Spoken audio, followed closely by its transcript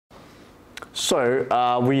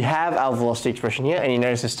So we have our velocity expression here, and you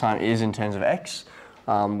notice this time is in terms of x,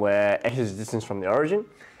 where x is the distance from the origin,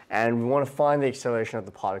 and we want to find the acceleration of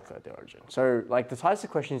the particle at the origin. So like the types of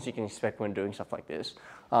questions you can expect when doing stuff like this,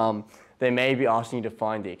 they may be asking you to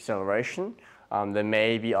find the acceleration, they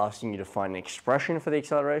may be asking you to find an expression for the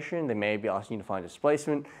acceleration, they may be asking you to find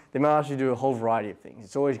displacement, they might ask you to do a whole variety of things.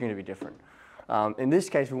 It's always going to be different. In this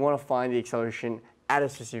case, we want to find the acceleration at a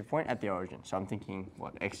specific point at the origin. So I'm thinking,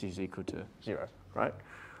 what, x is equal to 0, right?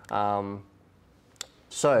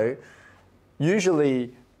 So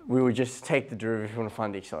usually we would just take the derivative if we want to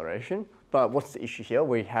find the acceleration. But what's the issue here?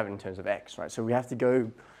 We have it in terms of x, right? So we have to go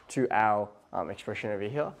to our expression over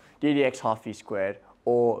here, d dx half v squared,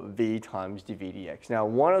 or v times dv dx. Now,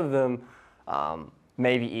 one of them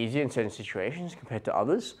may be easier in certain situations compared to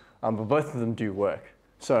others, but both of them do work.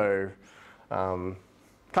 So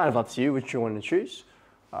kind of up to you which you want to choose.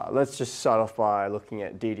 Let's just start off by looking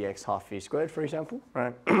at d dx half v squared, for example,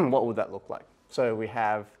 right? What would that look like? So we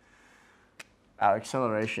have our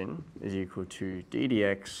acceleration is equal to d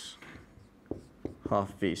dx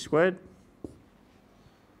half v squared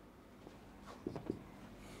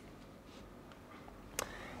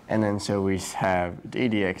and then so we have d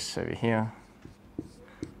dx over here,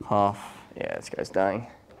 half, yeah, this guy's dying,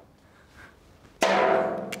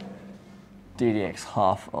 d dx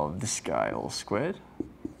half of this guy all squared.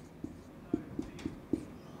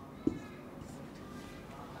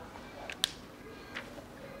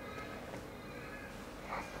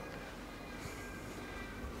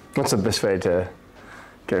 What's the best way to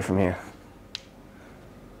go from here?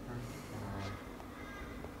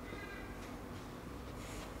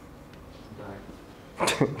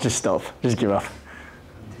 Just stop. Just give up.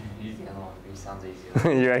 The other one sounds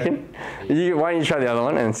easier. You reckon? Why don't you try the other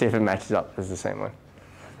one and see if it matches up as the same one? I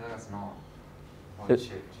feel like it's not. Well,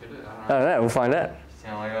 should it? I don't know. We'll find out. You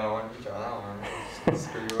sound like, oh, why don't you try that one?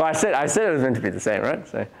 Screw you Well, up. I said it was meant to be the same, right?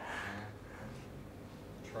 So.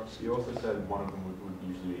 You also said one of them would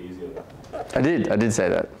usually be easier. I did say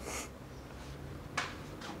that. I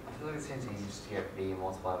feel like it seems easier just to get b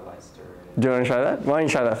multiplied by its derivative. Do you want to try that? Why don't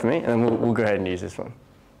you try that for me, and then we'll go ahead and use this one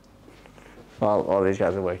while these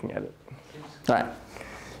guys are working at it. All right.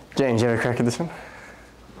 James, you have a crack at this one?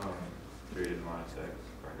 3 to the minus x,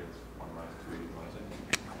 brackets 1 minus 2 to the minus x.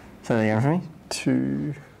 Say that again for me.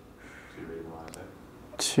 2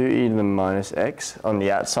 2e to the minus x on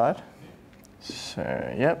the outside. Yeah. So,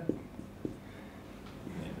 yep.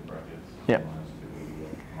 Brackets, Yep. minus 2 to the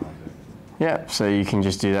minus x. Yeah, so you can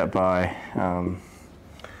just do that by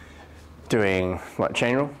doing, what,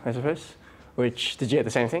 chain rule, I suppose? Which, did you get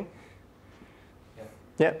the same thing? Yeah.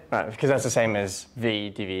 Yep, right, because that's the same as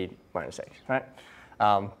v dv minus x, right?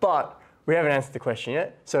 But we haven't answered the question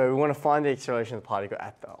yet, so we want to find the acceleration of the particle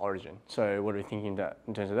at the origin. So what are we thinking that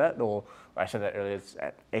in terms of that? Or I said that earlier, it's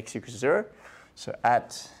at x equals 0. So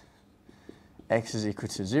at x is equal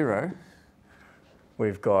to 0,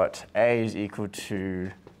 we've got a is equal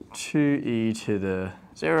to 2e to the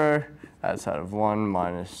 0 outside of 1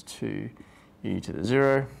 minus 2e to the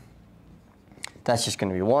 0. That's just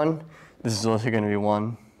going to be 1. This is also going to be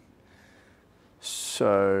 1.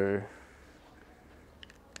 So,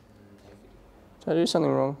 did I do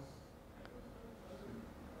something wrong?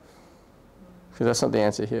 Because that's not the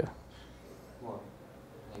answer here. What?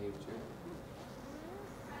 -2?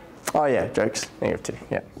 Oh yeah, jokes. -2,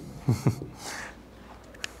 yeah.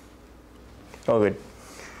 All good.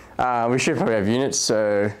 We should probably have units,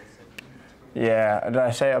 so yeah, did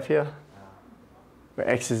I say up here? Where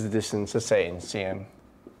x is the distance, let's say in cm.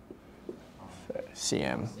 So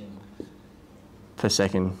cm per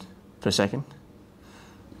second per second.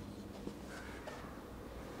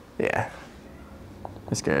 Yeah.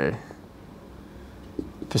 Let's go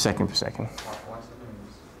per second per second. Why is it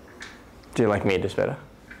Do you like meters better?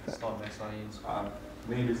 It's not next line.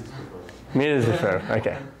 Meters is preferred. Meters prefer,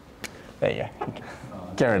 okay. There you go.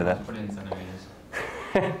 Get rid of that. Put it in centimeters.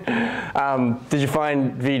 Did you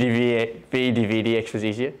find v dv dx was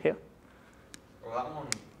easier here? Well, that one,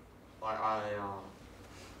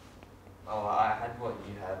 I had what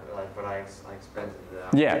you had, but I expanded it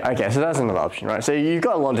out. Yeah, okay, so that's another option, right? So you've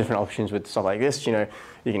got a lot of different options with stuff like this. You know,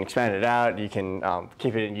 you can expand it out, you can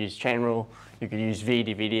keep it and use chain rule, you could use v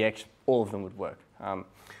dv dx, all of them would work.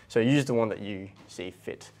 So use the one that you see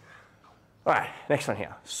fit. All right, next one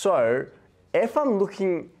here. So if I'm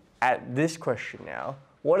looking at this question now,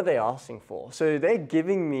 what are they asking for? So they're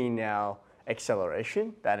giving me now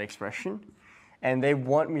acceleration, that expression, and they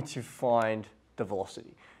want me to find the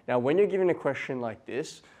velocity. Now, when you're given a question like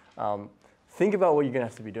this, think about what you're going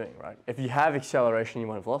to have to be doing, right? If you have acceleration and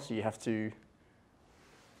you want velocity, you have to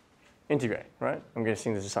integrate, right? I'm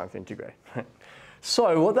guessing this is time to integrate.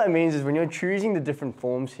 So what that means is when you're choosing the different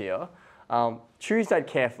forms here, choose that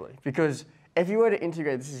carefully, because if you were to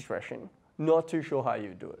integrate this expression, not too sure how you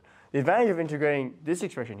would do it. The advantage of integrating this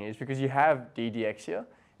expression here is because you have d dx here,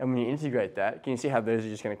 and when you integrate that, can you see how those are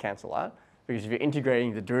just going to cancel out? Because if you're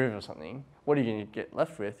integrating the derivative of something, what are you going to get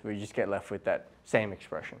left with? Well, you just get left with that same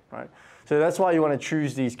expression, right? So that's why you want to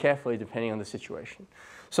choose these carefully depending on the situation.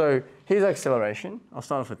 So here's acceleration. I'll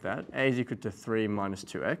start off with that. A is equal to 3 minus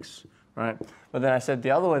 2x, right? But then I said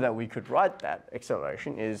the other way that we could write that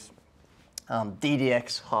acceleration is d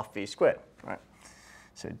dx half v squared, right?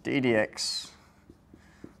 So d dx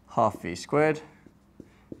half v squared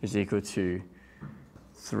is equal to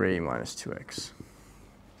 3 minus 2x.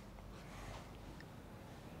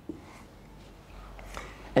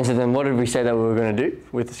 And so then what did we say that we were going to do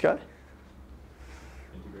with this guy?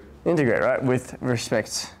 Integrate, right? With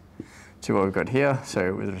respect to what we've got here,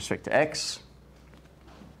 so with respect to x.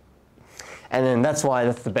 And then that's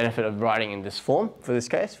the benefit of writing in this form for this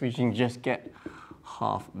case. We can just get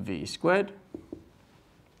half v squared.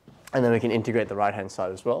 And then we can integrate the right-hand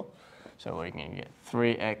side as well. So we can get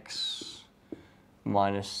 3x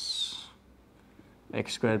minus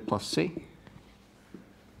x squared plus c.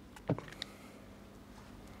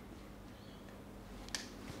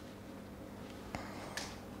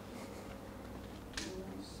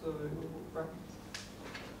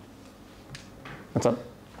 What's up?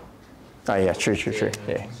 Oh yeah, true.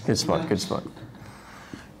 Yeah, good spot.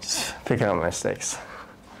 Just picking up my mistakes.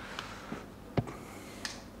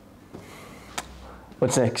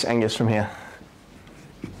 What's next, Angus, from here?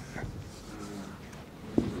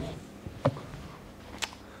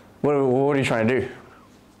 What are you trying to do?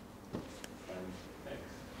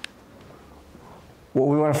 Well,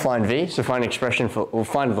 we want to find v, so find an expression for, we'll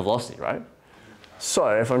find the velocity, right? So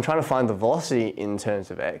if I'm trying to find the velocity in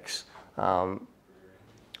terms of x,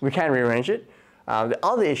 we can rearrange it. The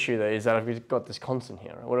other issue though is that we've got this constant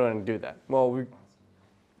here. Right? What do I want to do with that? Well,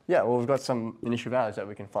 we've got some initial values that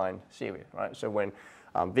we can find c with, right? So when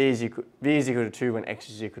v is equal to 2, when x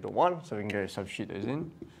is equal to 1, so we can go substitute those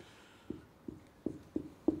in.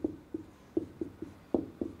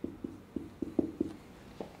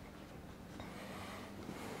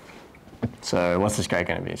 So what's this guy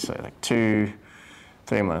going to be? So like 2,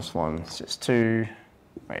 3 minus 1 is just 2.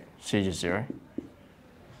 Wait, c is just 0.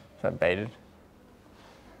 Is that baited?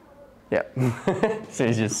 Yep. C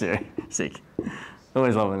is just 0. Sick.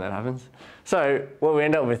 Always love when that happens. So what we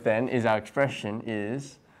end up with then is our expression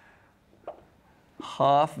is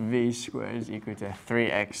half v squared is equal to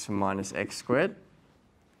 3x minus x squared.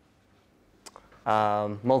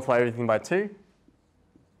 Multiply everything by 2.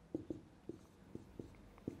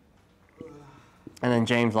 And then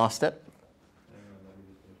James, last step.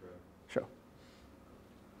 Sure.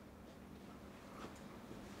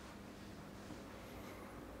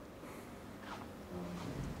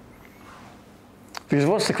 Because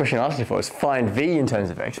what's the question asking for? Is find v in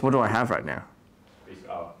terms of x. What do I have right now?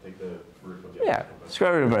 Take the root of the Yeah,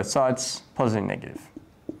 square root of both sides, positive and negative.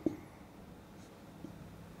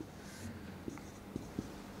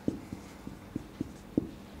 I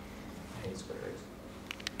hate square roots.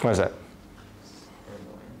 What is that? They're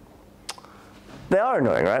annoying. They are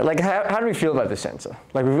annoying, right? Like, how do we feel about this answer?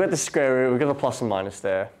 Like, we've got the square root, we've got the plus and minus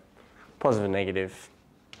there, positive and negative.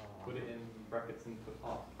 Put it in brackets and put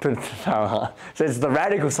half. Put it to the power half. So it's the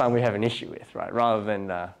radical sign we have an issue with, right? Rather than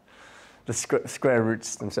the square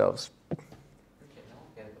roots themselves. Okay, now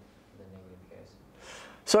I'll get the negative case.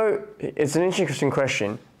 So it's an interesting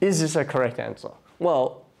question. Is this a correct answer?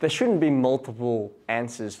 Well, there shouldn't be multiple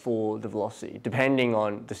answers for the velocity, depending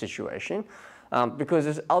on the situation. Because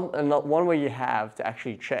there's one way you have to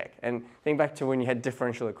actually check. And think back to when you had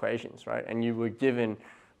differential equations, right? And you were given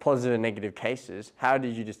positive and negative cases. How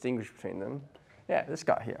did you distinguish between them? Yeah, this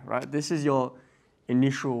guy here, right? This is your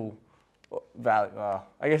initial value.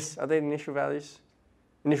 I guess, are they initial values?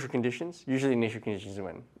 Initial conditions? Usually initial conditions are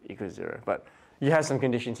when equals 0. But you have some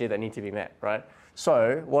conditions here that need to be met, right?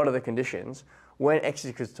 So what are the conditions? When x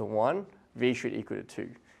equals to 1, v should equal to 2.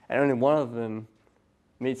 And only one of them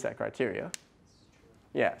meets that criteria.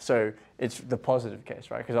 Yeah, so it's the positive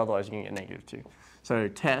case, right? Because otherwise you can get negative 2. So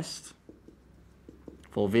test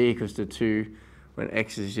for v equals to 2 when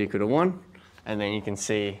x is equal to 1. And then you can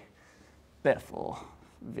see, therefore,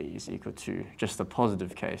 v is equal to just the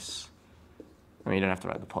positive case. I mean, you don't have to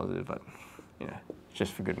write the positive, but, you know,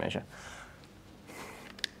 just for good measure.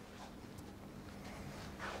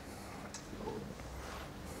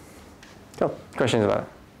 Cool. Questions about it?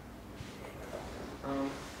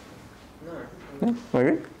 No. Yeah,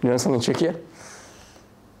 we're good? You want something trickier?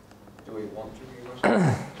 Do we want to read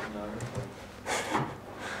questions? No.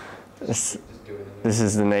 This, Just do it. this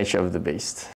is the nature of the beast.